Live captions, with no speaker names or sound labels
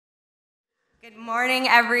Good morning,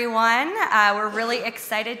 everyone. We're really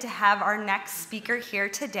excited to have our next speaker here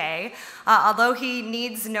today. Although he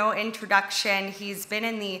needs no introduction, he's been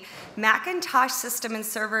in the Macintosh system and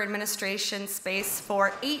server administration space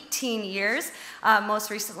for 18 years,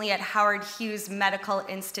 most recently at Howard Hughes Medical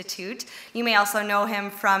Institute. You may also know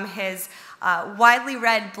him from his widely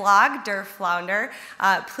read blog, Der Flounder.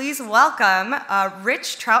 Please welcome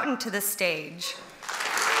Rich Trouton to the stage.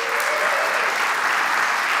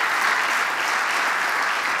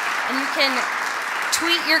 And you can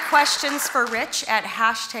tweet your questions for Rich at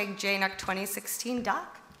hashtag JNUC 2016doc.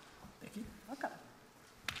 Thank you. Welcome.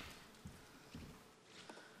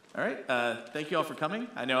 All right. Thank you all for coming.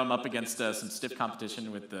 I know I'm up against some stiff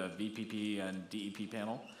competition with the VPP and DEP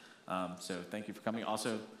panel. So thank you for coming.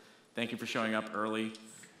 Also, thank you for showing up early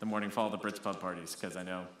the morning following the Brits pub parties, because I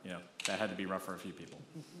know, that had to be rough for a few people.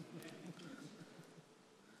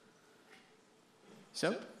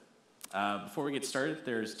 So, before we get started,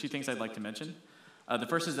 there's two things I'd like to mention. The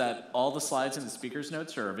first is that all the slides and the speaker's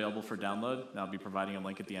notes are available for download, and I'll be providing a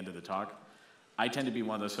link at the end of the talk. I tend to be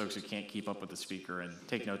one of those folks who can't keep up with the speaker and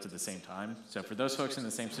take notes at the same time. So for those folks in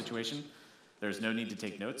the same situation, there's no need to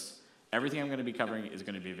take notes. Everything I'm going to be covering is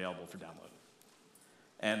going to be available for download.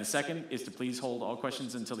 And the second is to please hold all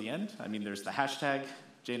questions until the end. There's the hashtag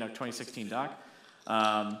JNUC 2016doc.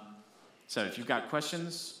 So if you've got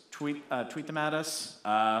questions, tweet them at us,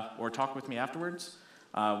 or talk with me afterwards.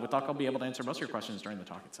 With luck, I'll be able to answer most of your questions during the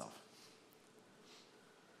talk itself.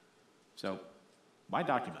 So, why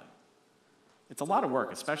document? It's a lot of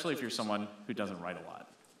work, especially if you're someone who doesn't write a lot.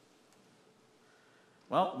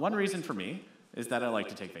 Well, one reason for me is that I like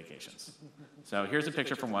to take vacations. So here's a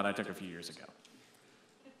picture from one I took a few years ago.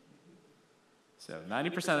 So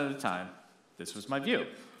 90% of the time, this was my view.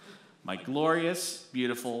 My glorious,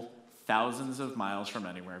 beautiful, thousands of miles from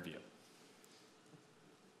anywhere view.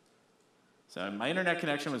 So my internet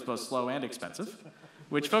connection was both slow and expensive,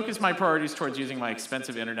 which focused my priorities towards using my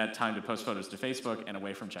expensive internet time to post photos to Facebook and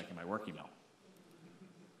away from checking my work email.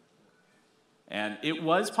 And it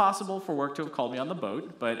was possible for work to have called me on the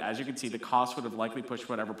boat, but as you can see, the cost would have likely pushed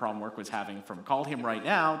whatever problem work was having from call him right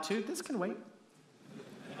now to this can wait.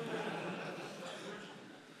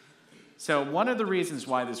 So one of the reasons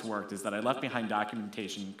why this worked is that I left behind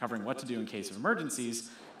documentation covering what to do in case of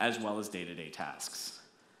emergencies, as well as day-to-day tasks.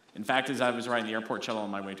 In fact, as I was riding the airport shuttle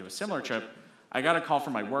on my way to a similar trip, I got a call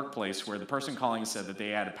from my workplace where the person calling said that they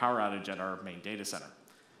had a power outage at our main data center.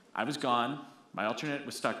 I was gone, my alternate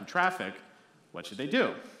was stuck in traffic. What should they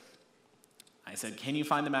do? I said, can you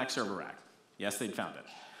find the Mac server rack? Yes, they'd found it.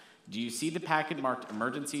 Do you see the packet marked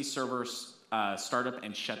emergency server startup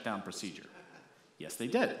and shutdown procedure? Yes, they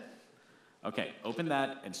did. Okay, open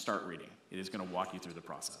that and start reading. It is going to walk you through the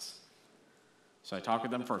process. So I talked with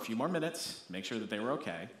them for a few more minutes, make sure that they were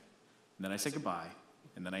okay, and then I said goodbye,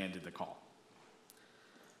 and then I ended the call.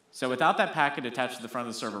 So without that packet attached to the front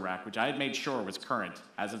of the server rack, which I had made sure was current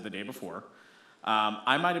as of the day before,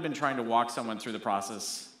 I might have been trying to walk someone through the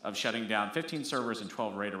process of shutting down 15 servers and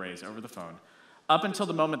 12 RAID arrays over the phone, up until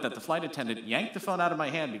the moment that the flight attendant yanked the phone out of my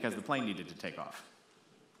hand because the plane needed to take off.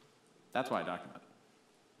 That's why I document.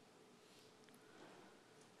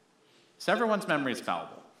 So everyone's memory is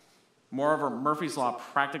fallible. Moreover, Murphy's Law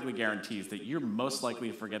practically guarantees that you're most likely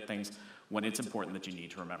to forget things when it's important that you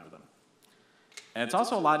need to remember them. And it's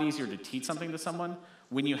also a lot easier to teach something to someone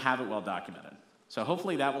when you have it well documented. So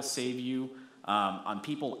hopefully that will save you on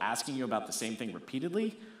people asking you about the same thing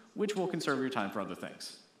repeatedly, which will conserve your time for other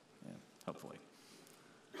things, hopefully.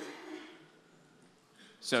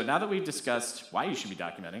 So now that we've discussed why you should be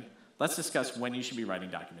documenting, let's discuss when you should be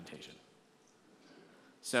writing documentation.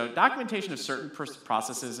 So documentation of certain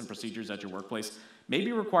processes and procedures at your workplace may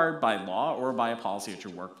be required by law or by a policy at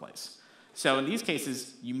your workplace. So in these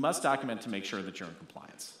cases, you must document to make sure that you're in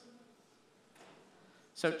compliance.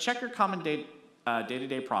 So check your common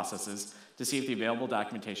day-to-day processes to see if the available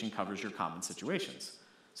documentation covers your common situations.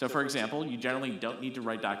 So for example, you generally don't need to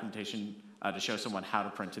write documentation to show someone how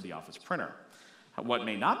to print to the office printer. What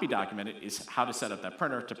may not be documented is how to set up that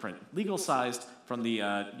printer to print legal-sized from the,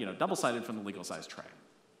 double-sided from the legal-sized tray.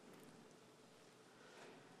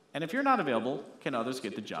 And if you're not available, can others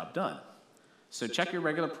get the job done? So check your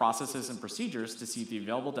regular processes and procedures to see if the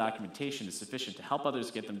available documentation is sufficient to help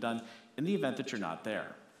others get them done in the event that you're not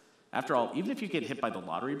there. After all, even if you get hit by the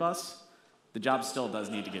lottery bus, the job still does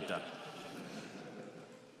need to get done.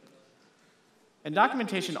 And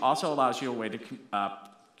documentation also allows you a way to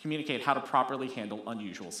communicate how to properly handle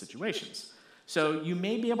unusual situations. So you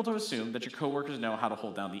may be able to assume that your coworkers know how to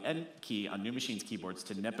hold down the N key on new machines' keyboards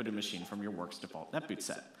to netboot a machine from your work's default netboot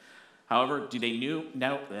set. However, do they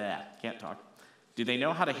Do they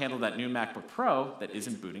know how to handle that new MacBook Pro that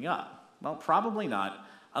isn't booting up? Well, probably not,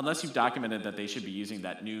 unless you've documented that they should be using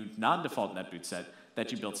that new non-default NetBoot set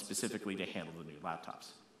that you built specifically to handle the new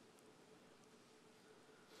laptops.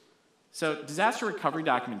 So disaster recovery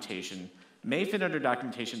documentation may fit under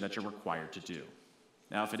documentation that you're required to do.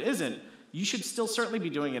 Now, if it isn't, you should still certainly be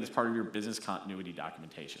doing it as part of your business continuity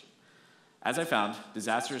documentation. As I found,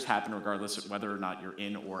 disasters happen regardless of whether or not you're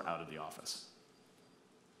in or out of the office.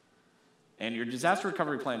 And your disaster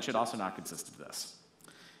recovery plan should also not consist of this.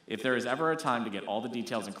 If there is ever a time to get all the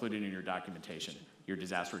details included in your documentation, your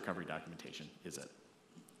disaster recovery documentation is it.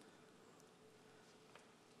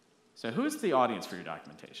 So who's the audience for your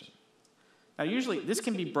documentation? Now, usually, this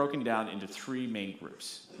can be broken down into 3 main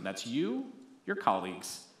groups. And that's you, your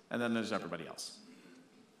colleagues, and then there's everybody else.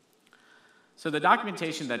 So the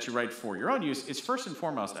documentation that you write for your own use is first and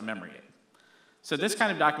foremost a memory aid. So this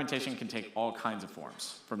kind of documentation can take all kinds of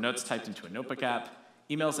forms, from notes typed into a notebook app,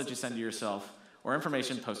 emails that you send to yourself, or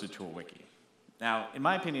information posted to a wiki. Now, in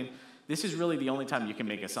my opinion, this is really the only time you can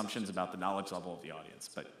make assumptions about the knowledge level of the audience,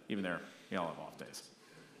 but even there, we all have off days.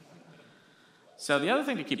 So the other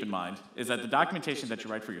thing to keep in mind is that the documentation that you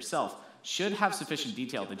write for yourself should have sufficient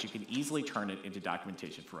detail that you can easily turn it into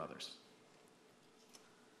documentation for others.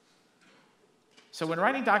 So when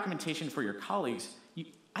writing documentation for your colleagues,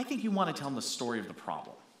 I think you want to tell them the story of the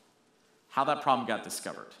problem, how that problem got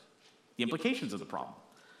discovered, the implications of the problem,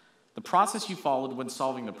 the process you followed when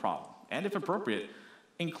solving the problem, and if appropriate,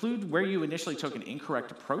 include where you initially took an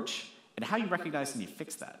incorrect approach and how you recognized and you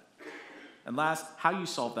fixed that. And last, how you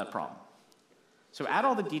solved that problem. So add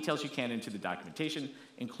all the details you can into the documentation,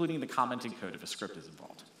 including the commenting code if a script is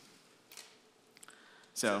involved.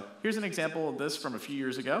 So here's an example of this from a few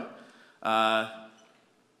years ago.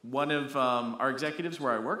 One of our executives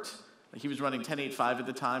where I worked, he was running 10.8.5 at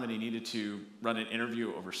the time, and he needed to run an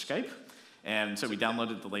interview over Skype. And so we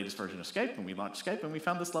downloaded the latest version of Skype, and we launched Skype, and we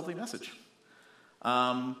found this lovely message.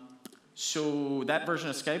 So that version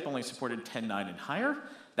of Skype only supported 10.9 and higher.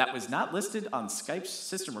 That was not listed on Skype's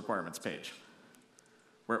system requirements page.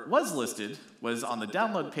 Where it was listed was on the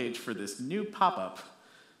download page for this new pop-up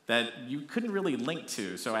that you couldn't really link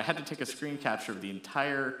to, so I had to take a screen capture of the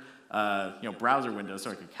entire browser window so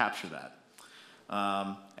I could capture that.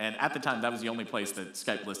 And at the time, that was the only place that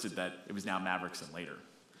Skype listed that it was now Mavericks and later.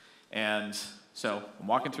 And so I'm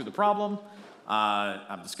walking through the problem,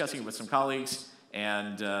 I'm discussing it with some colleagues,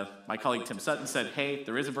 and my colleague Tim Sutton said, hey,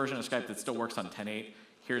 there is a version of Skype that still works on 10.8.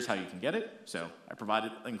 Here's how you can get it. So I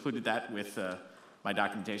included that with my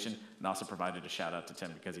documentation, and also provided a shout out to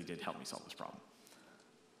Tim because he did help me solve this problem.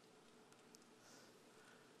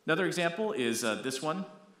 Another example is this one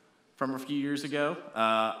from a few years ago.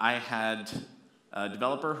 I had a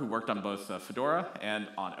developer who worked on both Fedora and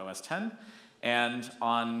on OS X. And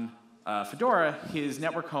on Fedora, his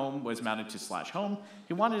network home was mounted to /home.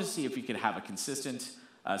 He wanted to see if he could have a consistent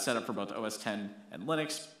setup for both OS X and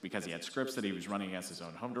Linux because he had scripts that he was running as his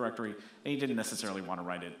own home directory, and he didn't necessarily want to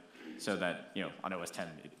write it so that on OS X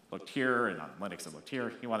it looked here, and on Linux it looked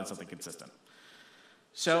here. He wanted something consistent.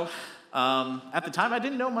 So at the time, I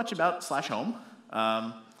didn't know much about /home.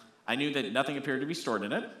 I knew that nothing appeared to be stored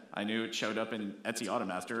in it. I knew it showed up in Etsy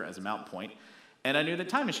Automaster as a mount point, and I knew that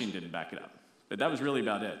Time Machine didn't back it up. But that was really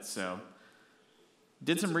about it. So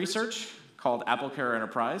did some research called AppleCare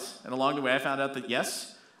Enterprise, and along the way I found out that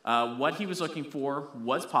yes, what he was looking for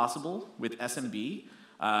was possible with SMB.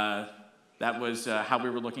 That was how we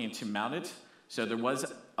were looking to mount it. So there was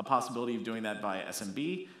a possibility of doing that via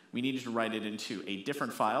SMB. We needed to write it into a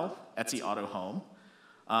different file, Etsy Auto Home.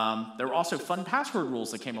 There were also fun password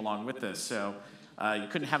rules that came along with this. So you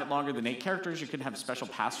couldn't have it longer than 8 characters. You couldn't have special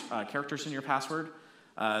characters in your password.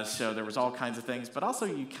 So there was all kinds of things. But also,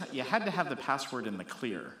 you had to have the password in the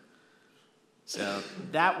clear. So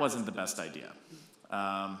that wasn't the best idea.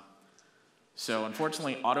 So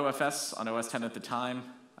unfortunately, AutoFS on OS X at the time,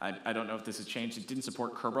 I don't know if this has changed. It didn't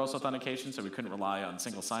support Kerberos authentication, so we couldn't rely on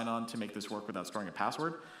single sign-on to make this work without storing a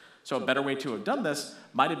password. So a better way to have done this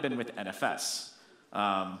might have been with NFS.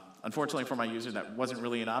 Unfortunately for my user, that wasn't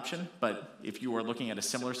really an option, but if you were looking at a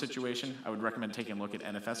similar situation, I would recommend taking a look at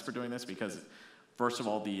NFS for doing this because, first of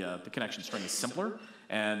all, the connection string is simpler,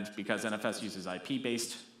 and because NFS uses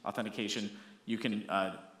IP-based authentication, you can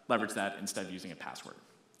leverage that instead of using a password.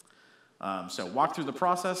 So walk through the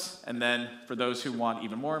process, and then for those who want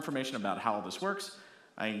even more information about how all this works,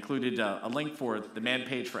 I included a link for the man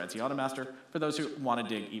page for Etsy Automaster for those who want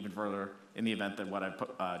to dig even further in the event that what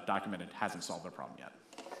I've documented hasn't solved their problem yet.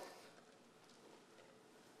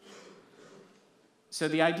 So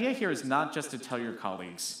the idea here is not just to tell your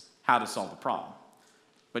colleagues how to solve the problem,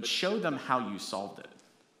 but show them how you solved it.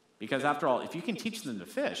 Because after all, if you can teach them to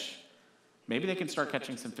fish, maybe they can start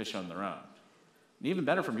catching some fish on their own. And even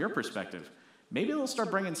better from your perspective, maybe they'll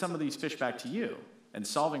start bringing some of these fish back to you and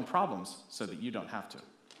solving problems so that you don't have to.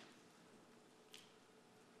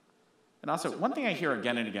 And also, one thing I hear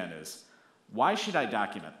again and again is, why should I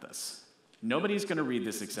document this? Nobody's going to read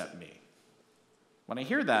this except me. When I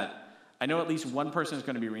hear that, I know at least one person is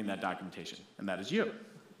going to be reading that documentation, and that is you.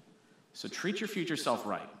 So treat your future self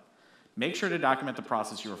right. Make sure to document the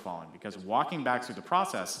process you are following, because walking back through the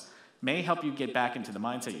process may help you get back into the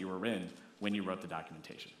mindset you were in when you wrote the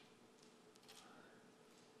documentation.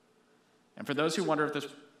 And for those who wonder if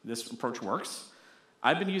this approach works,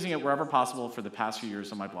 I've been using it wherever possible for the past few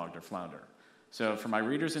years on my blog, Flounder. So for my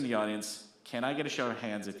readers in the audience, can I get a show of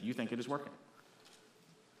hands if you think it is working?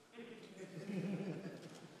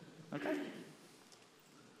 Okay.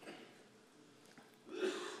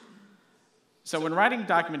 So when writing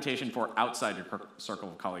documentation for outside your circle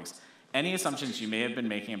of colleagues, any assumptions you may have been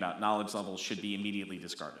making about knowledge levels should be immediately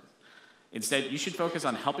discarded. Instead, you should focus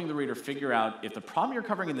on helping the reader figure out if the problem you're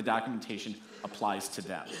covering in the documentation applies to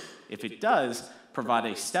them. If it does, provide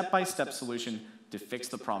a step-by-step solution to fix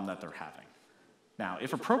the problem that they're having. Now,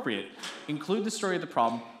 if appropriate, include the story of the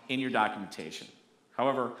problem in your documentation.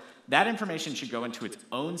 However, that information should go into its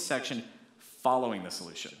own section following the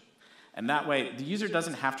solution. And that way, the user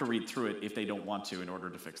doesn't have to read through it if they don't want to in order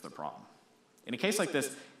to fix their problem. In a case like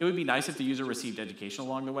this, it would be nice if the user received education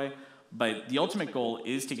along the way, but the ultimate goal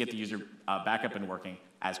is to get the user back up and working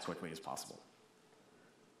as quickly as possible.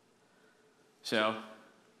 So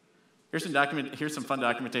here's some fun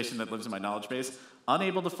documentation that lives in my knowledge base.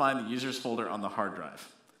 Unable to find the user's folder on the hard drive.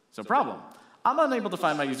 So problem, I'm unable to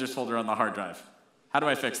find my user's folder on the hard drive. How do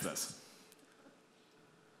I fix this?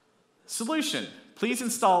 Solution, please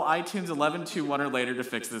install iTunes 11.2.1 or later to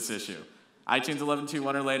fix this issue. iTunes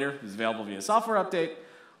 11.2.1 or later is available via software update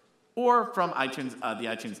or from iTunes, the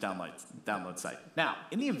iTunes download site. Now,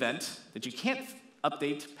 in the event that you can't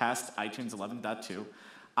update past iTunes 11.2,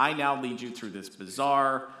 I now lead you through this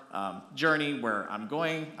bizarre journey where I'm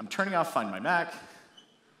turning off Find My Mac,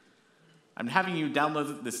 I'm having you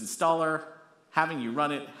download this installer, having you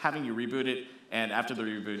run it, having you reboot it, and after the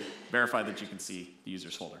reboot, verify that you can see the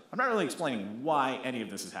user's folder. I'm not really explaining why any of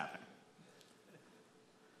this is happening.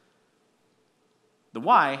 The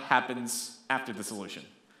why happens after the solution.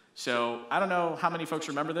 So I don't know how many folks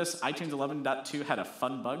remember this. iTunes 11.2 had a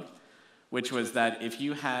fun bug, which was that if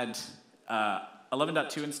you had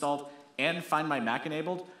 11.2 installed and Find My Mac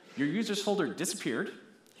enabled, your user's folder disappeared,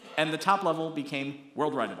 and the top level became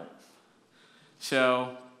world writable.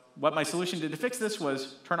 So what my solution did to fix this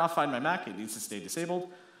was turn off Find My Mac. It needs to stay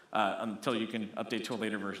disabled until you can update to a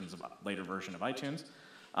later version of iTunes.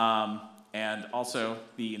 And also,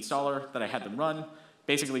 the installer that I had them run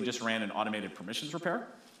basically just ran an automated permissions repair,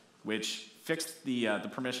 which fixed the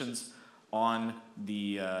permissions on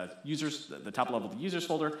the top level of the users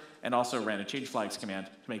folder, and also ran a change flags command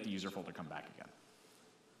to make the user folder come back again.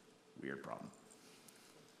 Weird problem.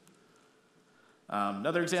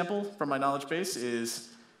 Another example from my knowledge base is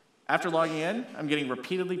after logging in, I'm getting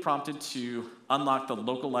repeatedly prompted to unlock the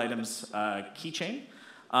local items keychain.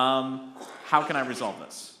 How can I resolve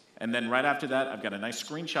this? And then right after that, I've got a nice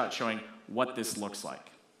screenshot showing what this looks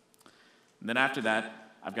like. And then after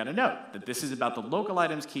that, I've got a note that this is about the local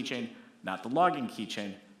items keychain, not the login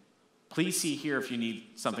keychain. Please see here if you need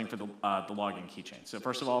something for the login keychain. So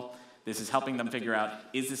first of all, this is helping them figure out,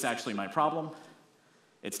 is this actually my problem?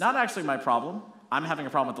 It's not actually my problem. I'm having a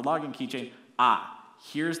problem with the login keychain.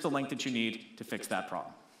 Here's the link that you need to fix that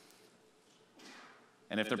problem.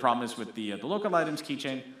 And if their problem is with the local items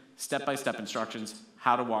keychain, step-by-step instructions,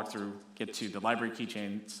 how to walk through, get to the library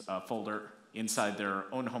keychains folder inside their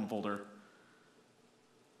own home folder,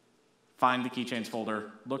 find the keychains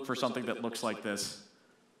folder, look for something that looks like this,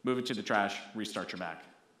 move it to the trash, restart your Mac.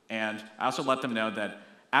 And I also let them know that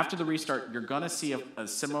after the restart, you're going to see a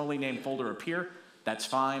similarly named folder appear. That's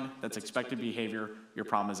fine. That's expected behavior. Your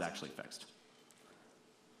problem is actually fixed.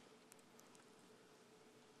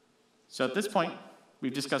 So at this point,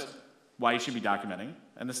 we've discussed why you should be documenting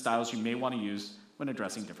and the styles you may want to use when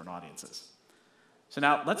addressing different audiences. So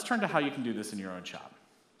now let's turn to how you can do this in your own shop.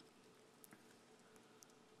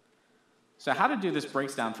 So how to do this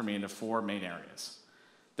breaks down for me into 4 main areas.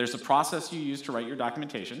 There's the process you use to write your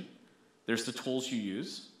documentation. There's the tools you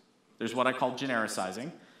use. There's what I call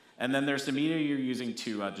genericizing. And then there's the media you're using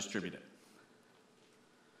to distribute it.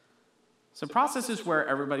 So process is where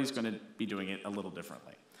everybody's going to be doing it a little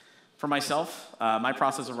differently. For myself, my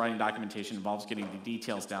process of writing documentation involves getting the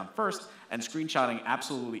details down first and screenshotting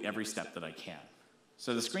absolutely every step that I can.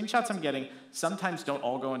 So the screenshots I'm getting sometimes don't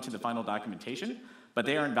all go into the final documentation, but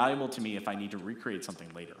they are invaluable to me if I need to recreate something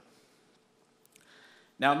later.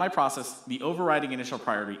 Now, in my process, the overriding initial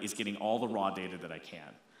priority is getting all the raw data that I can.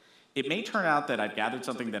 It may turn out that I've gathered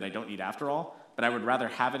something that I don't need after all, but I would rather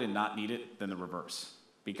have it and not need it than the reverse.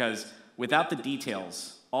 Because without the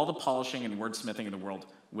details, all the polishing and wordsmithing in the world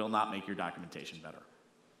will not make your documentation better.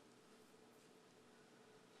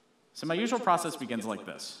 So my usual process begins like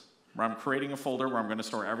this, where I'm creating a folder where I'm going to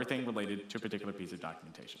store everything related to a particular piece of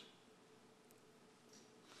documentation.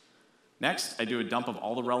 Next, I do a dump of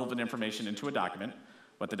all the relevant information into a document.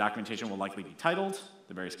 What the documentation will likely be titled,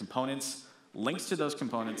 the various components, links to those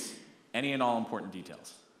components, any and all important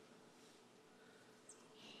details.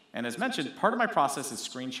 And as mentioned, part of my process is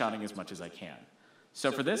screenshotting as much as I can.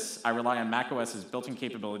 So for this, I rely on macOS's built-in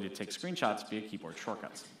capability to take screenshots via keyboard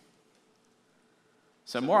shortcuts.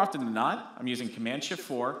 So more often than not, I'm using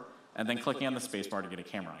Command-Shift-4 and then clicking on the spacebar to get a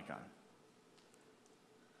camera icon.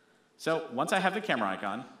 So once I have the camera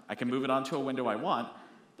icon, I can move it onto a window I want,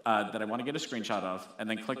 that I want to get a screenshot of, and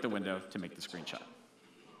then click the window to make the screenshot.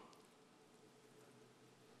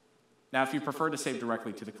 Now, if you prefer to save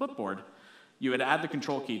directly to the clipboard, you would add the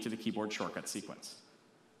control key to the keyboard shortcut sequence.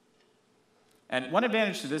 And one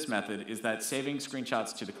advantage to this method is that saving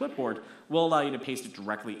screenshots to the clipboard will allow you to paste it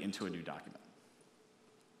directly into a new document.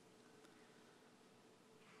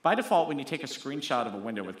 By default, when you take a screenshot of a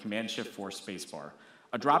window with Command-Shift-4 spacebar,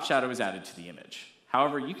 a drop shadow is added to the image.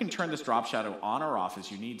 However, you can turn this drop shadow on or off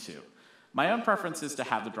as you need to. My own preference is to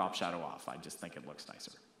have the drop shadow off. I just think it looks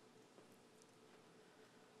nicer.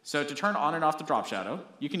 So to turn on and off the drop shadow,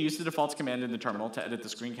 you can use the defaults command in the terminal to edit the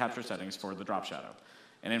screen capture settings for the drop shadow.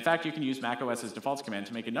 And in fact, you can use macOS's defaults command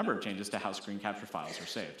to make a number of changes to how screen capture files are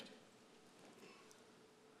saved.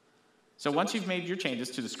 So once you've made your changes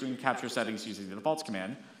to the screen capture settings using the defaults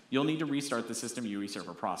command, you'll need to restart the system UE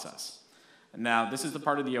server process. Now, this is the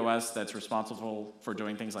part of the OS that's responsible for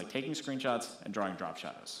doing things like taking screenshots and drawing drop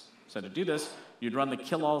shadows. So to do this, you'd run the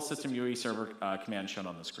kill all system UE server command shown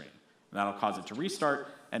on the screen. And that'll cause it to restart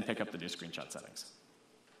and pick up the new screenshot settings.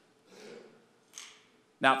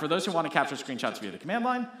 Now, for those who want to capture screenshots via the command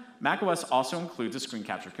line, macOS also includes a screen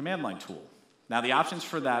capture command line tool. Now, the options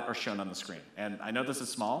for that are shown on the screen. And I know this is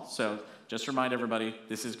small, so just to remind everybody,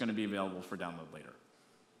 this is going to be available for download later.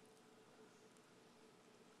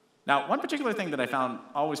 Now, one particular thing that I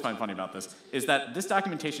always find funny about this is that this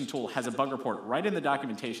documentation tool has a bug report right in the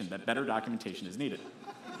documentation that better documentation is needed.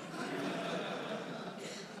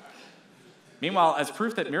 Meanwhile, as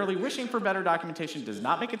proof that merely wishing for better documentation does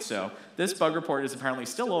not make it so, this bug report is apparently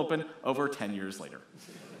still open over 10 years later.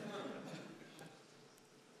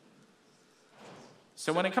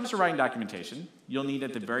 So when it comes to writing documentation, you'll need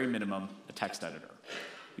at the very minimum a text editor.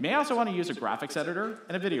 You may also want to use a graphics editor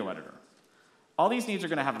and a video editor. All these needs are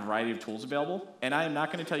going to have a variety of tools available, and I am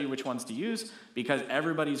not going to tell you which ones to use because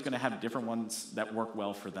everybody's going to have different ones that work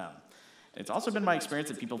well for them. It's also been my experience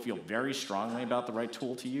that people feel very strongly about the right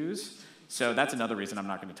tool to use, so that's another reason I'm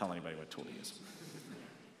not going to tell anybody what tool to use.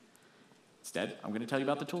 Instead, I'm going to tell you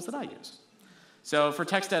about the tools that I use. So for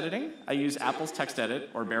text editing, I use Apple's TextEdit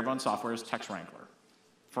or Barebones Software's Text Wrangler.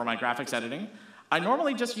 For my graphics editing, I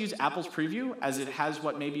normally just use Apple's Preview as it has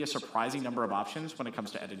what may be a surprising number of options when it comes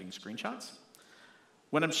to editing screenshots.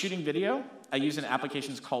 When I'm shooting video, I use an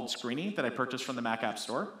application called Screeny that I purchased from the Mac App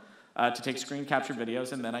Store to take screen capture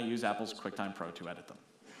videos, and then I use Apple's QuickTime Pro to edit them.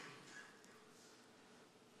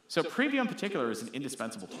 So Preview in particular is an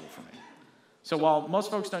indispensable tool for me. So while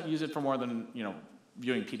most folks don't use it for more than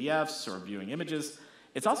viewing PDFs or viewing images,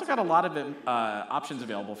 it's also got a lot of options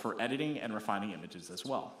available for editing and refining images as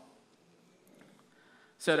well.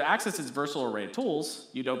 So to access its versatile array of tools,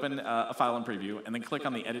 you'd open a file in Preview and then click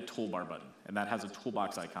on the Edit Toolbar button, and that has a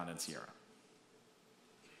toolbox icon in Sierra.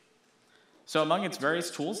 So among its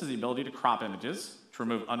various tools is the ability to crop images to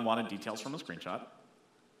remove unwanted details from a screenshot.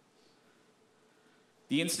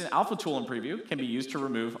 The Instant Alpha tool in Preview can be used to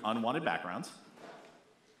remove unwanted backgrounds.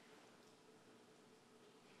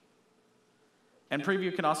 And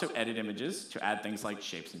Preview can also edit images to add things like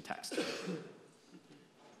shapes and text.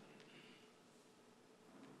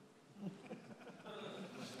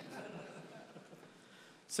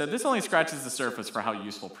 So this only scratches the surface for how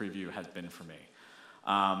useful Preview has been for me.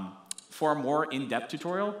 For a more in-depth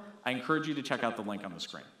tutorial, I encourage you to check out the link on the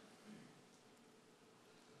screen.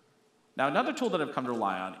 Now, another tool that I've come to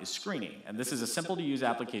rely on is Screeny, and this is a simple-to-use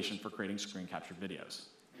application for creating screen capture videos.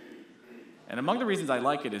 And among the reasons I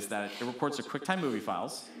like it is that it records the QuickTime movie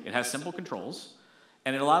files, it has simple controls,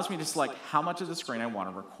 and it allows me to select how much of the screen I want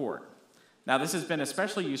to record. Now, this has been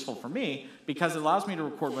especially useful for me because it allows me to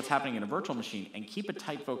record what's happening in a virtual machine and keep a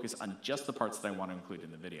tight focus on just the parts that I want to include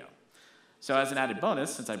in the video. So as an added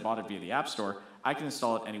bonus, since I bought it via the App Store, I can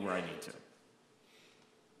install it anywhere I need to.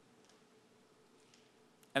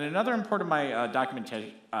 And another important my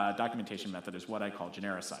documentation method is what I call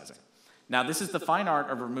genericizing. Now, this is the fine art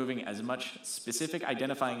of removing as much specific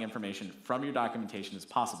identifying information from your documentation as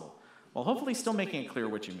possible, while hopefully still making it clear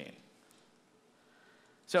what you mean.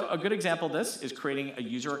 So a good example of this is creating a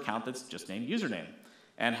user account that's just named username,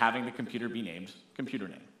 and having the computer be named computer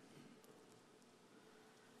name.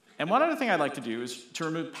 And one other thing I'd like to do is to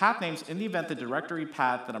remove path names in the event the directory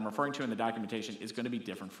path that I'm referring to in the documentation is going to be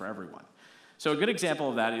different for everyone. So a good example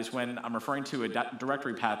of that is when I'm referring to a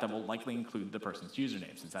directory path that will likely include the person's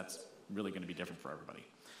username, since that's really going to be different for everybody.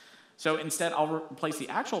 So instead, I'll replace the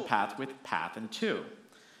actual path with path and to.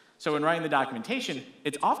 So in writing the documentation,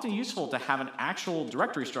 it's often useful to have an actual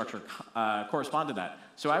directory structure correspond to that.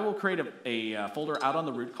 So I will create a folder out on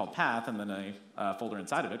the root called path, and then a folder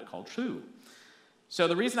inside of it called to. So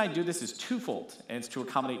the reason I do this is twofold, and it's to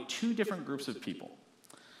accommodate two different groups of people.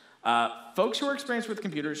 Folks who are experienced with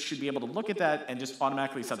computers should be able to look at that and just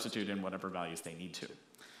automatically substitute in whatever values they need to.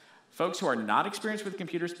 Folks who are not experienced with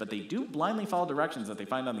computers, but they do blindly follow directions that they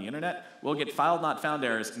find on the internet, will get file not found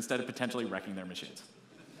errors instead of potentially wrecking their machines.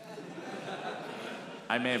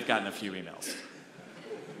 I may have gotten a few emails.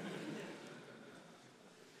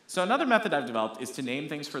 So another method I've developed is to name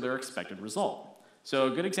things for their expected result. So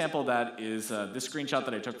a good example of that is this screenshot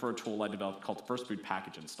that I took for a tool I developed called First Boot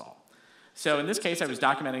Package Install. So in this case, I was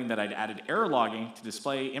documenting that I'd added error logging to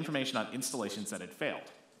display information on installations that had failed.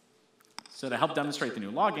 So to help demonstrate the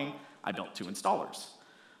new logging, I built two installers.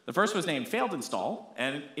 The first was named failed install,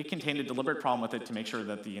 and it contained a deliberate problem with it to make sure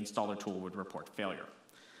that the installer tool would report failure.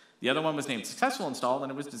 The other one was named successful install,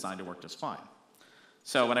 and it was designed to work just fine.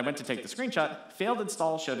 So when I went to take the screenshot, failed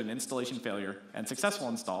install showed an installation failure, and successful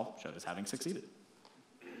install showed as having succeeded.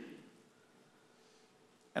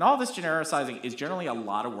 And all this genericizing is generally a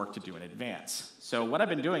lot of work to do in advance. So what I've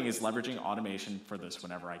been doing is leveraging automation for this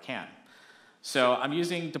whenever I can. So I'm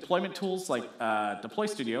using deployment tools like Deploy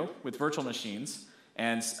Studio with virtual machines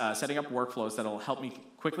and setting up workflows that will help me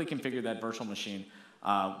quickly configure that virtual machine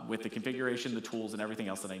with the configuration, the tools, and everything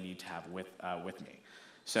else that I need to have with me.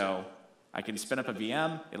 So I can spin up a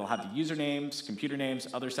VM. It'll have the usernames, computer names,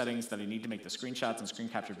 other settings that I need to make the screenshots and screen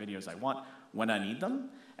capture videos I want when I need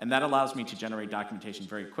them. And that allows me to generate documentation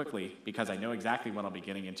very quickly because I know exactly what I'll be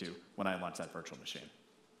getting into when I launch that virtual machine.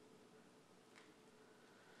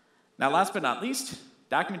 Now, last but not least,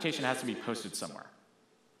 documentation has to be posted somewhere.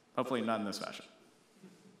 Hopefully not in this fashion.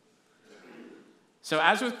 So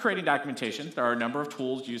as with creating documentation, there are a number of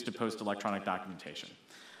tools used to post electronic documentation.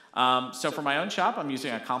 So for my own shop, I'm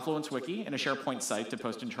using a Confluence wiki and a SharePoint site to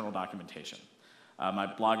post internal documentation. My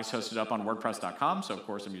blog is hosted up on WordPress.com, so of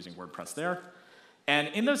course I'm using WordPress there. And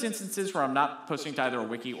in those instances where I'm not posting to either a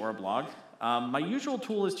wiki or a blog, my usual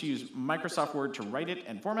tool is to use Microsoft Word to write it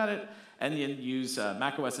and format it, and then use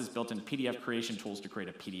macOS's built-in PDF creation tools to create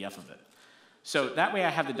a PDF of it. So that way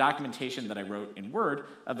I have the documentation that I wrote in Word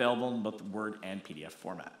available in both Word and PDF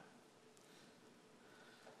format.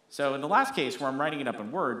 So in the last case, where I'm writing it up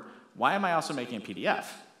in Word, why am I also making a PDF?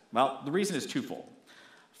 Well, the reason is twofold.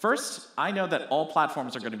 First, I know that all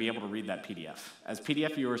platforms are going to be able to read that PDF, as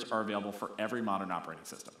PDF viewers are available for every modern operating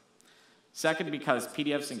system. Second, because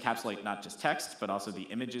PDFs encapsulate not just text, but also the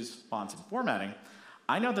images, fonts, and formatting,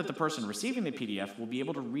 I know that the person receiving the PDF will be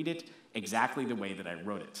able to read it exactly the way that I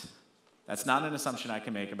wrote it. That's not an assumption I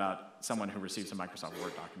can make about someone who receives a Microsoft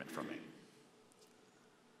Word document from me.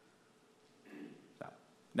 So,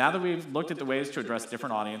 now that we've looked at the ways to address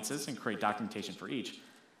different audiences and create documentation for each,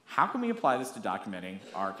 how can we apply this to documenting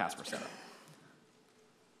our Casper setup?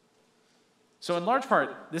 So in large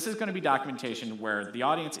part, this is going to be documentation where the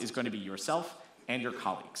audience is going to be yourself and your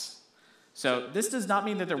colleagues. So this does not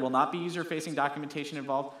mean that there will not be user-facing documentation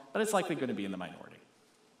involved, but it's likely going to be in the minority.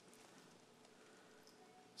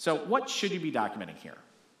 So what should you be documenting here?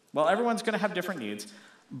 Well, everyone's going to have different needs,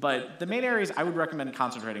 but the main areas I would recommend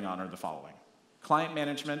concentrating on are the following: client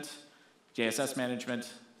management, JSS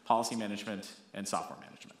management, policy management, and software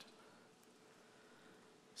management.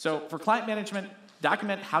 So for client management,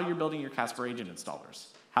 document how you're building your Casper agent installers,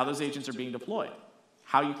 how those agents are being deployed,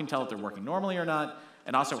 how you can tell if they're working normally or not,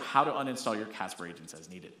 and also how to uninstall your Casper agents as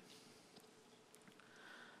needed.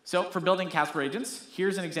 So for building Casper agents,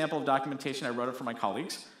 here's an example of documentation I wrote up for my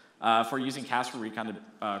colleagues for using Casper Recon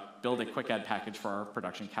to build a quick add package for our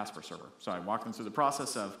production Casper server. So I walked them through the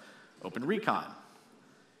process of open Recon.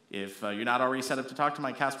 If you're not already set up to talk to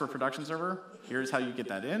my Casper production server, here's how you get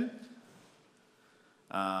that in.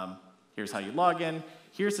 Here's how you log in.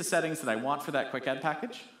 Here's the settings that I want for that quick add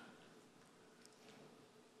package.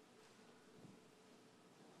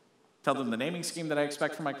 tell them the naming scheme that I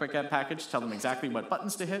expect from my quick add package, tell them exactly what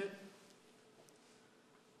buttons to hit,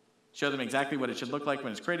 show them exactly what it should look like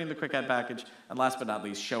when it's creating the quick add package, and last but not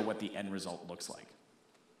least, show what the end result looks like.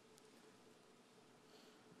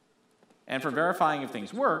 And for verifying if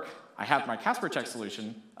things work, I have my Casper check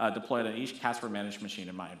solution deployed on each Casper managed machine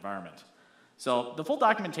in my environment. So the full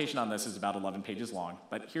documentation on this is about 11 pages long,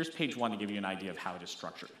 but here's page 1 to give you an idea of how it is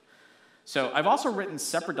structured. So I've also written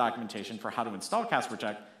separate documentation for how to install Casper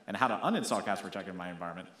check and how to uninstall Casper check in my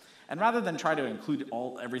environment. And rather than try to include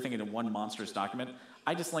everything into one monstrous document,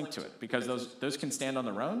 I just link to it because those can stand on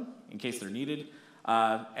their own in case they're needed,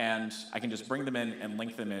 and I can just bring them in and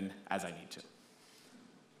link them in as I need to.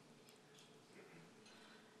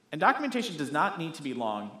 And documentation does not need to be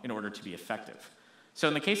long in order to be effective. So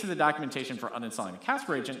in the case of the documentation for uninstalling the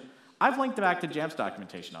Casper agent, I've linked back to Jamf's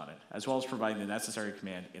documentation on it, as well as providing the necessary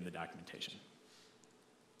command in the documentation.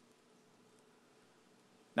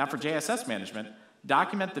 Now for JSS management,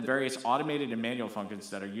 document the various automated and manual functions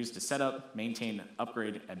that are used to set up, maintain,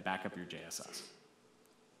 upgrade, and back up your JSS.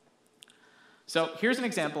 So here's an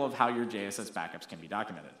example of how your JSS backups can be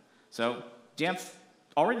documented. So Jamf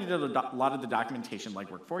already did a lot of the documentation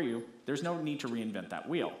legwork for you. There's no need to reinvent that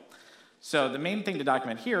wheel. So the main thing to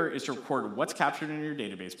document here is to record what's captured in your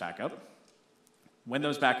database backup, when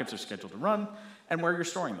those backups are scheduled to run, and where you're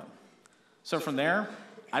storing them. So from there,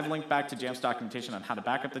 I've linked back to Jamf's documentation on how to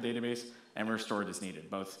back up the database and restore it as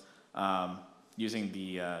needed, both using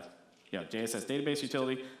the JSS database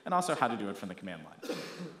utility and also how to do it from the command line.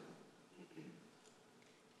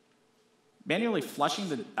 Manually flushing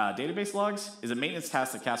the database logs is a maintenance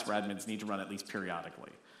task that Casper admins need to run at least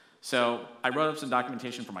periodically. So I wrote up some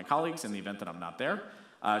documentation for my colleagues in the event that I'm not there,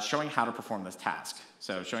 showing how to perform this task.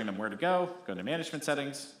 So showing them where to go to management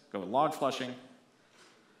settings, go to log flushing,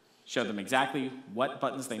 show them exactly what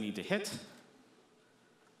buttons they need to hit,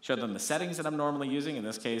 show them the settings that I'm normally using. In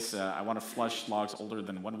this case, I want to flush logs older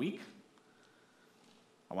than 1 week.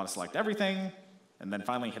 I want to select everything, and then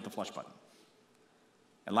finally hit the flush button.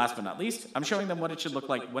 And last but not least, I'm showing them what it should look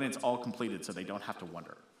like when it's all completed so they don't have to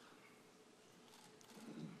wonder.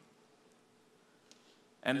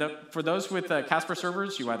 And for those with Casper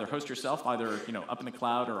servers, you either host yourself, either up in the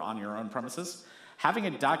cloud or on your own premises. Having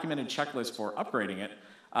a documented checklist for upgrading it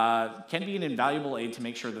can be an invaluable aid to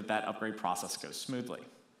make sure that that upgrade process goes smoothly.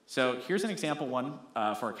 So here's an example one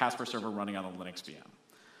for a Casper server running on a Linux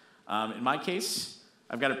VM. In my case,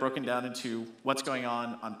 I've got it broken down into what's going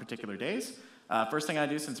on particular days. First thing I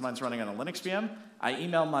do, since mine's running on a Linux VM, I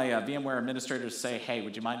email my VMware administrator to say, hey,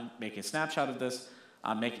 would you mind making a snapshot of this?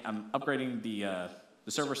 I'm upgrading the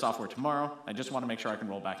server software tomorrow. I just want to make sure I can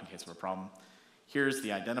roll back in case of a problem. Here's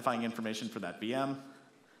the identifying information for that VM.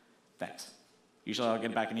 Thanks. Usually I'll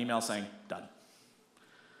get back an email saying, done.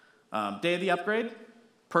 Day of the upgrade,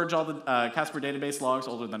 purge all the Casper database logs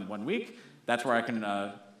older than 1 week. That's where I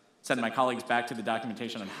can send my colleagues back to the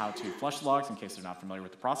documentation on how to flush logs in case they're not familiar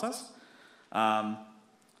with the process.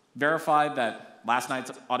 Verify that last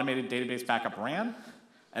night's automated database backup ran,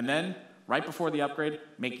 and then right before the upgrade,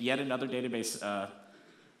 make yet another database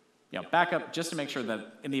backup just to make sure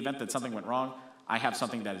that in the event that something went wrong, I have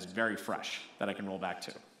something that is very fresh that I can roll back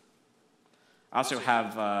to. I also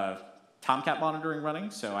have Tomcat monitoring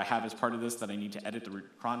running, so I have as part of this that I need to edit the root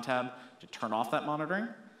cron tab to turn off that monitoring.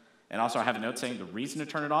 And also I have a note saying the reason to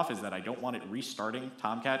turn it off is that I don't want it restarting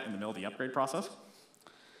Tomcat in the middle of the upgrade process.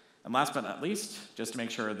 And last but not least, just to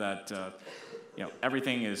make sure that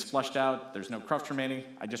everything is flushed out, there's no cruft remaining,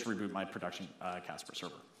 I just reboot my production Casper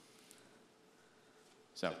server.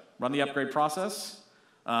 So run the upgrade process.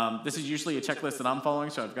 This is usually a checklist that I'm following,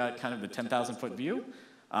 so I've got kind of the 10,000-foot view.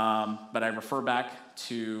 But I refer back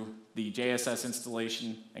to the JSS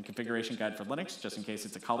installation and configuration guide for Linux, just in case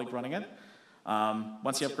it's a colleague running it.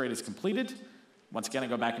 Once the upgrade is completed, once again, I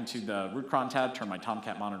go back into the root cron tab, turn my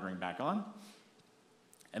Tomcat monitoring back on.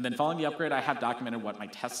 And then following the upgrade, I have documented what my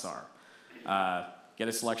tests are. Get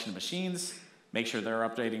a selection of machines, make sure they're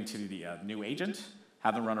updating to the new agent,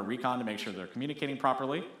 have them run a recon to make sure they're communicating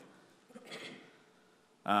properly.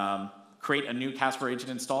 Create a new Casper agent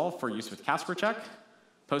install for use with Casper check.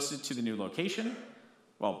 Post it to the new location.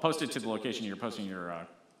 Well, post it to the location you're posting your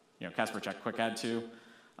Casper check quick add to.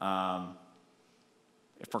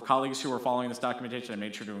 For colleagues who are following this documentation, I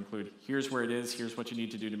made sure to include here's where it is, here's what you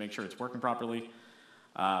need to do to make sure it's working properly.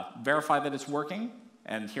 Verify that it's working,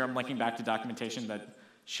 and here I'm linking back to documentation that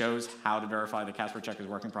shows how to verify the Casper check is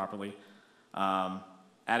working properly.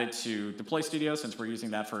 Add it to Deploy Studio, since we're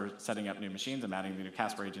using that for setting up new machines. I'm adding the new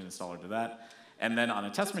Casper agent installer to that. And then on a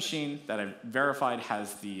test machine that I've verified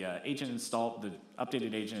has the agent installed, the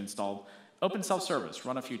updated agent installed, open self-service,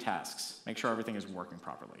 run a few tasks, make sure everything is working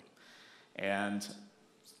properly. And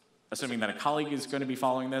assuming that a colleague is going to be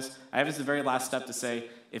following this, I have as the very last step to say,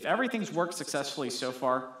 if everything's worked successfully so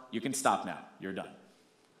far, you can stop now. You're done.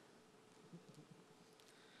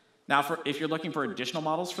 Now, if you're looking for additional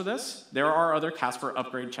models for this, there are other Casper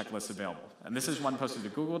upgrade checklists available. And this is one posted to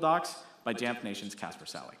Google Docs by Jamf Nation's Casper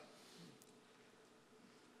Sally.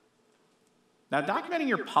 Now, documenting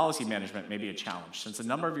your policy management may be a challenge, since a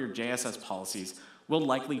number of your JSS policies will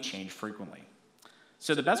likely change frequently.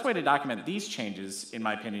 So the best way to document these changes, in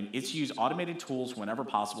my opinion, is to use automated tools whenever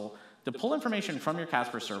possible to pull information from your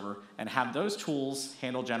Casper server and have those tools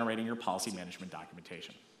handle generating your policy management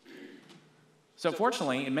documentation. So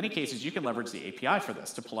fortunately, in many cases, you can leverage the API for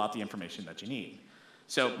this to pull out the information that you need.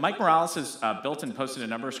 So Mike Morales has built and posted a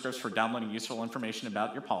number of scripts for downloading useful information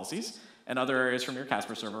about your policies and other areas from your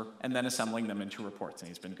Casper server, and then assembling them into reports. And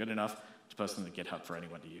he's been good enough to post them to GitHub for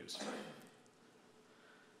anyone to use.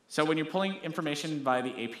 So when you're pulling information via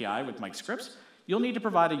the API with Mike's scripts, you'll need to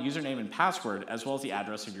provide a username and password, as well as the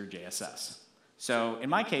address of your JSS. So in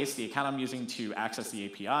my case, the account I'm using to access the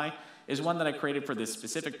API is one that I created for this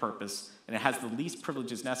specific purpose, and it has the least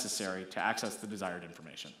privileges necessary to access the desired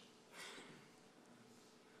information.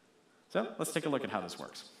 So let's take a look at how this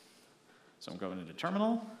works. So I'm going into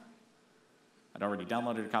terminal. I'd already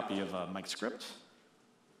downloaded a copy of Mike's script.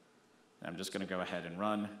 And I'm just going to go ahead and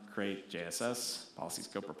run create JSS policy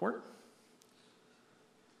scope report.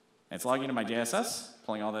 And it's logging into my JSS,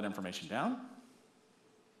 pulling all that information down.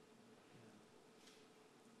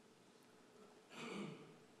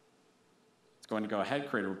 It's going to go ahead,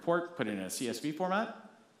 create a report, put it in a CSV format.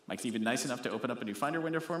 Mike's even nice enough to open up a new Finder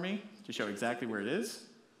window for me to show exactly where it is.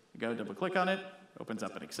 Go double click on it, opens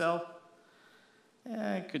up in Excel.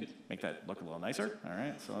 I could make that look a little nicer. All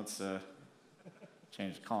right, so let's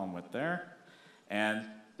change the column width there. And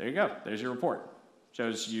there you go, there's your report.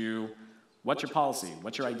 Shows you what's your policy,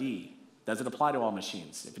 what's your ID, does it apply to all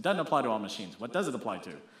machines? If it doesn't apply to all machines, what does it apply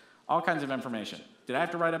to? All kinds of information. Did I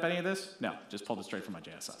have to write up any of this? No, just pulled it straight from my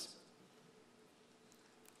JSS.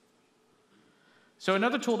 So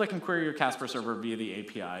another tool that can query your Casper server via the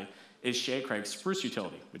API is Shay Craig's Spruce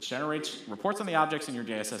utility, which generates reports on the objects in your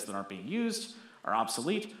JSS that aren't being used, are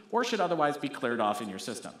obsolete, or should otherwise be cleared off in your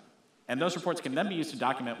system. And those reports can then be used to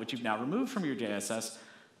document what you've now removed from your JSS,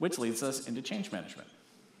 which leads us into change management.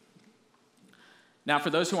 Now, for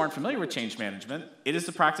those who aren't familiar with change management, it is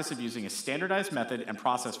the practice of using a standardized method and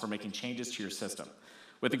process for making changes to your system,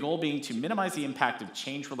 with the goal being to minimize the impact of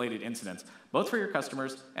change-related incidents, both for your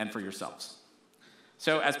customers and for yourselves.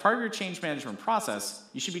 So as part of your change management process,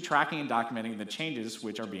 you should be tracking and documenting the changes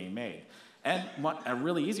which are being made. And a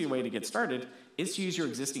really easy way to get started is to use your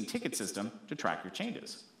existing ticket system to track your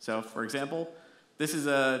changes. So for example, this is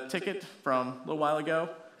a ticket from a little while ago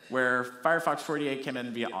where Firefox 48 came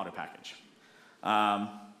in via AutoPackage.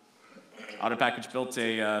 AutoPackage built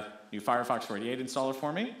a new Firefox 48 installer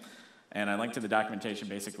for me, and I linked to the documentation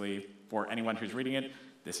basically for anyone who's reading it.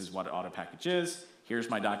 This is what AutoPackage is. Here's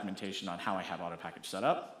my documentation on how I have AutoPackage set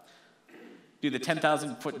up. Do the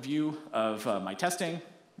 10,000-foot view of my testing,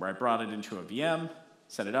 where I brought it into a VM,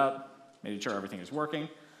 set it up, made sure everything is working.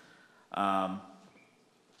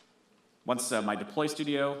 Once my deploy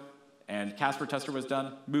studio and Casper tester was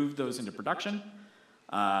done, moved those into production,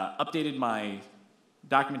 updated my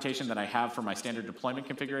documentation that I have for my standard deployment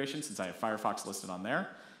configuration, since I have Firefox listed on there.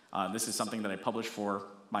 This is something that I publish for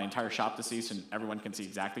my entire shop to see, so everyone can see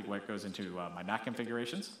exactly what goes into my Mac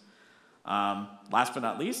configurations. Last but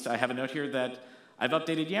not least, I have a note here that I've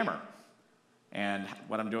updated Yammer. And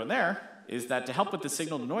what I'm doing there is that to help with the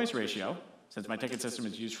signal-to-noise ratio, since my ticket system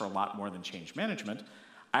is used for a lot more than change management,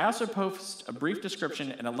 I also post a brief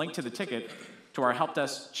description and a link to the ticket to our help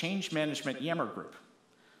desk change management Yammer group.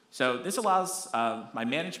 So this allows my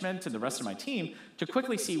management and the rest of my team to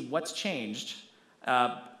quickly see what's changed,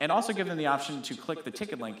 and also give them the option to click the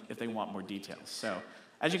ticket link if they want more details. So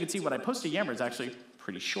as you can see, what I post to Yammer is actually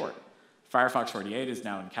pretty short. Firefox 48 is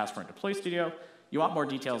now in Casper and Deploy Studio. You want more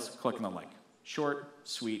details, click on the link. Short,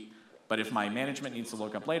 sweet, but if my management needs to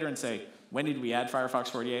look up later and say, when did we add Firefox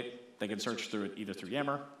 48, they can search through it either through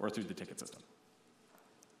Yammer or through the ticket system.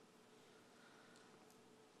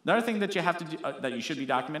 Another thing that you have to do, that you should be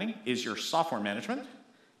documenting is your software management.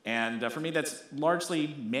 And for me, that's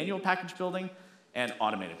largely manual package building and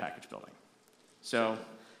automated package building. So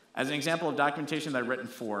as an example of documentation that I've written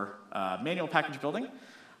for manual package building,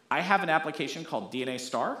 I have an application called DNA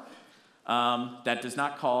Star that does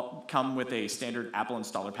not come with a standard Apple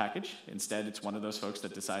installer package. Instead, it's one of those folks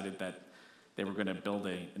that decided that they were going to build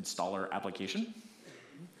an installer application.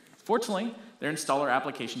 Fortunately, their installer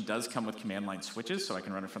application does come with command line switches, so I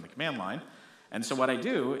can run it from the command line. And so what I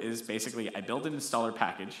do is basically I build an installer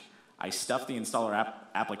package, I stuff the installer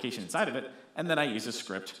application inside of it, and then I use a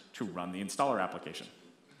script to run the installer application.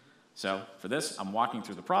 So for this, I'm walking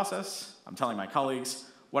through the process. I'm telling my colleagues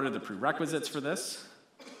what are the prerequisites for this.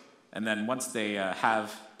 And then once they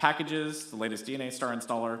have packages, the latest DNA Star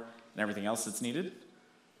installer, and everything else that's needed,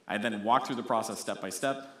 I then walk through the process step by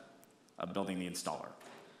step of building the installer.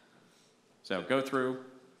 So go through,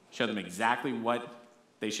 show them exactly what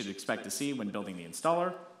they should expect to see when building the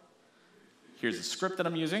installer. Here's a script that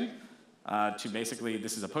I'm using to basically,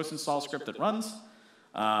 this is a post-install script that runs.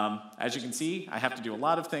 As you can see, I have to do a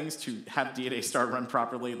lot of things to have DNA Star run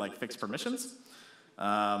properly, like fix permissions.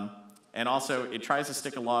 And also, it tries to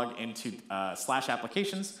stick a log into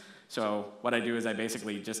 /applications. So what I do is I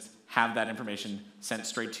basically just have that information sent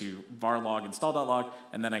straight to var log install.log,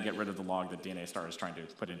 and then I get rid of the log that DNA Star is trying to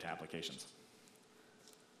put into applications.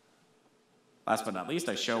 Last but not least,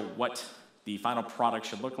 I show what the final product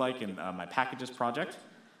should look like in my packages project.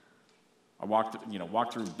 I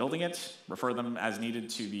walk through building it, refer them as needed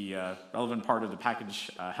to the relevant part of the package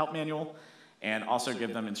help manual, and also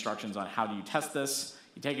give them instructions on how do you test this.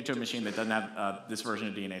 You take it to a machine that doesn't have this version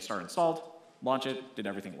of DNA Star installed, launch it, did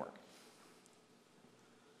everything work?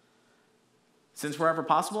 Since wherever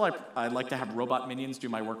possible, I like to have robot minions do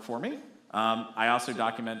my work for me. I also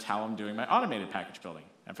document how I'm doing my automated package building.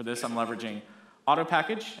 And for this, I'm leveraging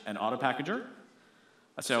AutoPackage and AutoPackager.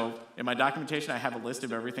 So in my documentation, I have a list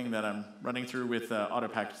of everything that I'm running through with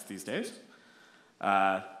AutoPackage these days.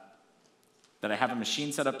 That I have a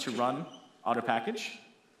machine set up to run AutoPackage.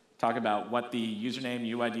 Talk about what the username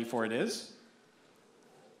UID for it is.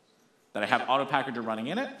 That I have AutoPackager running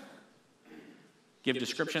in it. Give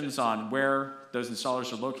descriptions on where those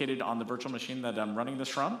installers are located on the virtual machine that I'm running this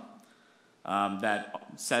from. That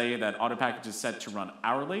say that AutoPackage is set to run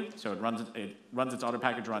hourly, so it runs its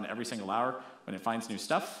AutoPackage run every single hour. When it finds new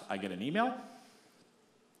stuff, I get an email.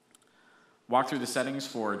 Walk through the settings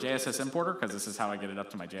for JSS importer, because this is how I get it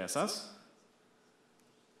up to my JSS.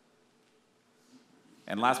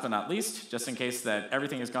 And last but not least, just in case that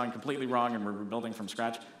everything has gone completely wrong and we're rebuilding from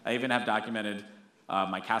scratch, I even have documented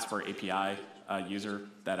my Casper API user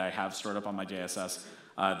that I have stored up on my JSS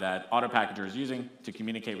that AutoPackager is using to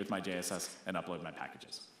communicate with my JSS and upload my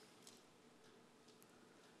packages.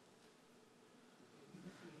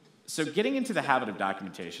 So getting into the habit of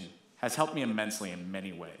documentation has helped me immensely in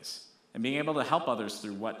many ways. And being able to help others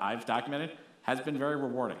through what I've documented has been very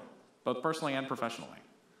rewarding, both personally and professionally.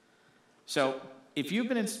 So if you've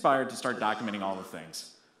been inspired to start documenting all the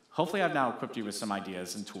things, hopefully I've now equipped you with some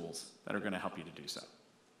ideas and tools that are going to help you to do so.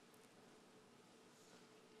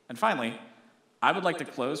 And finally, I would like to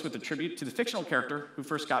close with a tribute to the fictional character who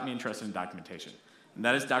first got me interested in documentation, and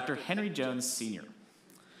that is Dr. Henry Jones Sr.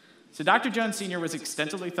 So Dr. Jones Sr. was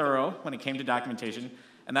extensively thorough when it came to documentation,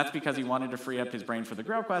 and that's because he wanted to free up his brain for the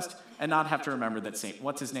Grail Quest and not have to remember that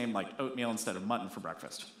what's his name like oatmeal instead of mutton for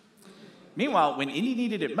breakfast. Meanwhile, when Indy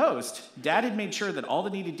needed it most, Dad had made sure that all the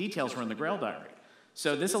needed details were in the Grail diary.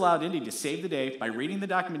 So this allowed Indy to save the day by reading the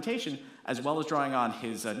documentation as well as drawing on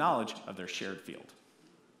his knowledge of their shared field.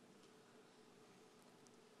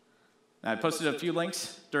 Now, I posted a few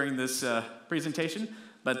links during this presentation,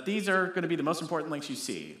 but these are going to be the most important links you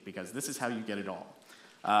see because this is how you get it all.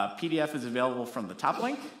 PDF is available from the top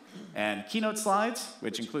link, and keynote slides,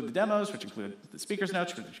 which include the demos, which include the speaker's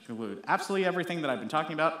notes, which include absolutely everything that I've been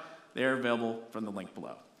talking about, they're available from the link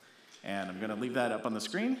below. And I'm going to leave that up on the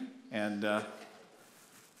screen. And how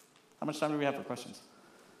much time do we have for questions?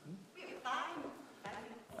 We have 5.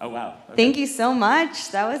 Oh, wow. Okay. Thank you so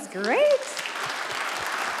much. That was great.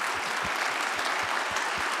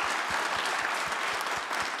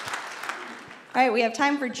 All right, we have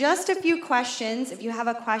time for just a few questions. If you have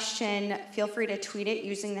a question, feel free to tweet it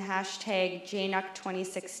using the hashtag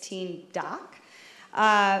JNUC2016doc.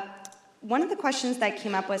 One of the questions that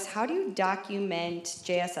came up was, how do you document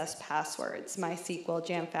JSS passwords, MySQL,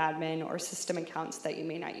 JAMFadmin, or system accounts that you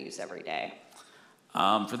may not use every day?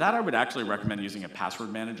 For that, I would actually recommend using a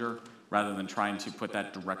password manager rather than trying to put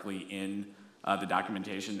that directly in the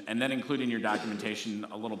documentation, and then include in your documentation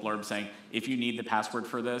a little blurb saying, if you need the password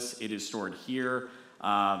for this, it is stored here.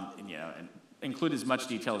 And include as much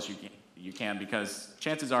detail as you can, because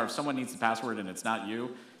chances are if someone needs the password and it's not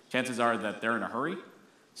you, chances are that they're in a hurry.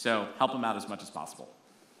 So help them out as much as possible.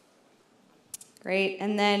 Great.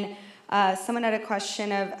 And then someone had a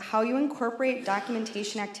question of how you incorporate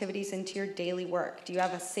documentation activities into your daily work. Do you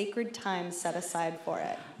have a sacred time set aside for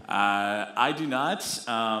it? I do not.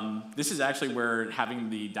 This is actually where having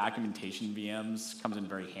the documentation VMs comes in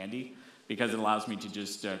very handy, because it allows me to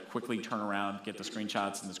just quickly turn around, get the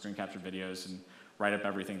screenshots and the screen capture videos, and write up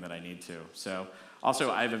everything that I need to. So also,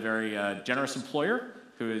 I have a very generous employer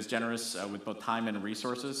who is generous with both time and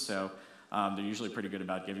resources, so they're usually pretty good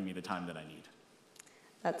about giving me the time that I need.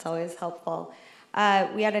 That's always helpful.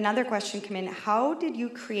 We had another question come in. How did you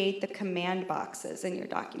create the command boxes in your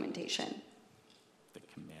documentation? The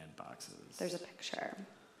command boxes. There's a picture.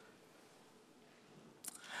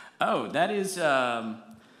 Oh, that is,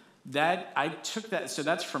 I took that, so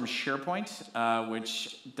that's from SharePoint,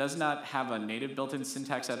 which does not have a native built-in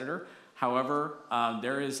syntax editor. However,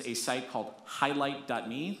 there is a site called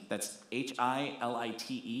highlight.me, that's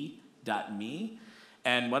HILITE.me,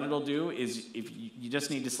 and what it'll do is if you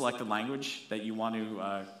just need to select the language that you want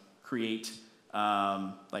to create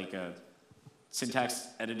like a syntax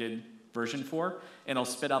edited version for, and it'll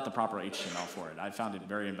spit out the proper HTML for it. I found it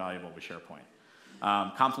very invaluable with SharePoint.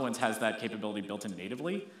 Confluence has that capability built in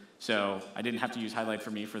natively, so I didn't have to use Highlight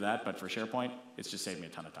for me for that, but for SharePoint, it's just saved me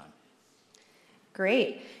a ton of time.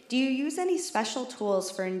 Great. Do you use any special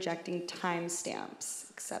tools for injecting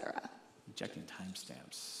timestamps, etc.? Injecting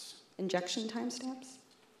timestamps. Injection timestamps?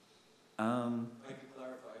 I can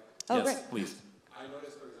clarify. Oh, yes, great. Please. I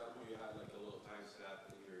noticed, for example, you had like a little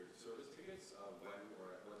timestamp in your service tickets of when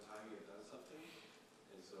or at what time you had done something.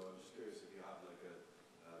 And so I'm just curious if you have like a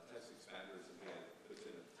text expander or something that puts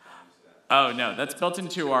in a timestamp. Oh, no, that's built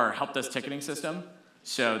into our help desk ticketing system.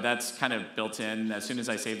 So that's kind of built in. As soon as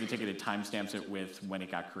I save the ticket, it timestamps it with when it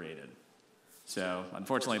got created. So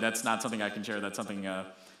unfortunately, that's not something I can share. That's something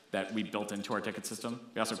that we built into our ticket system.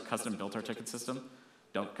 We also custom built our ticket system.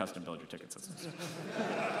 Don't custom build your ticket systems.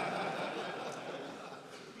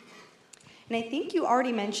 And I think you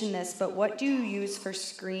already mentioned this, but what do you use for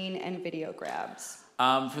screen and video grabs?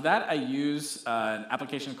 For that, I use an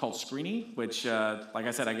application called Screeny, which, like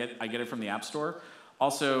I said, I get it from the App Store.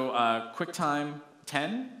 Also, QuickTime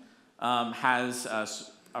 10 has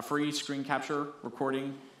a free screen capture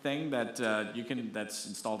recording thing that that's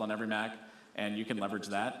installed on every Mac, and you can leverage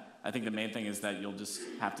that. I think the main thing is that you'll just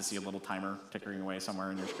have to see a little timer tickering away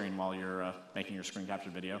somewhere in your screen while you're making your screen capture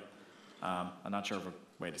video. I'm not sure of a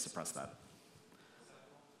way to suppress that.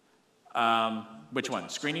 Which one,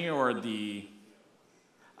 Screeny or the?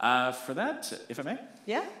 For that, if I may.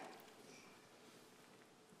 Yeah.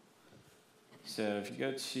 So if you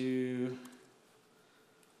go to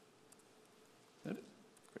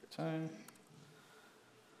QuickTime,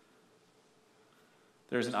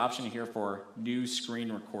 there's an option here for new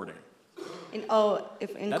screen recording. In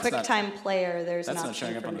QuickTime Player, there's an that's not option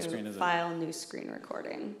showing up for on the new screen, is it? file, new screen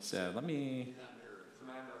recording. So let me.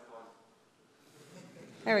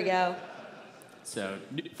 There we go. So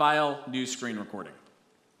file, new screen recording.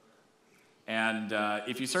 And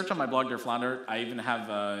if you search on my blog, Dear Flounder, I even have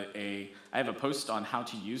I have a post on how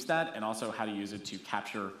to use that and also how to use it to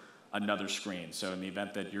capture another screen. So in the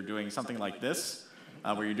event that you're doing something like this,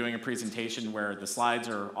 where you're doing a presentation where the slides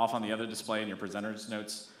are off on the other display and your presenter's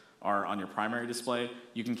notes are on your primary display,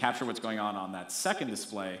 you can capture what's going on that second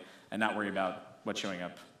display and not worry about what's showing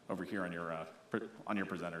up over here on your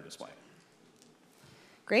presenter display.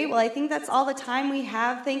 Great. Well, I think that's all the time we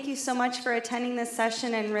have. Thank you so much for attending this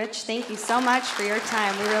session. And Rich, thank you so much for your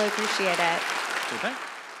time. We really appreciate it. Okay.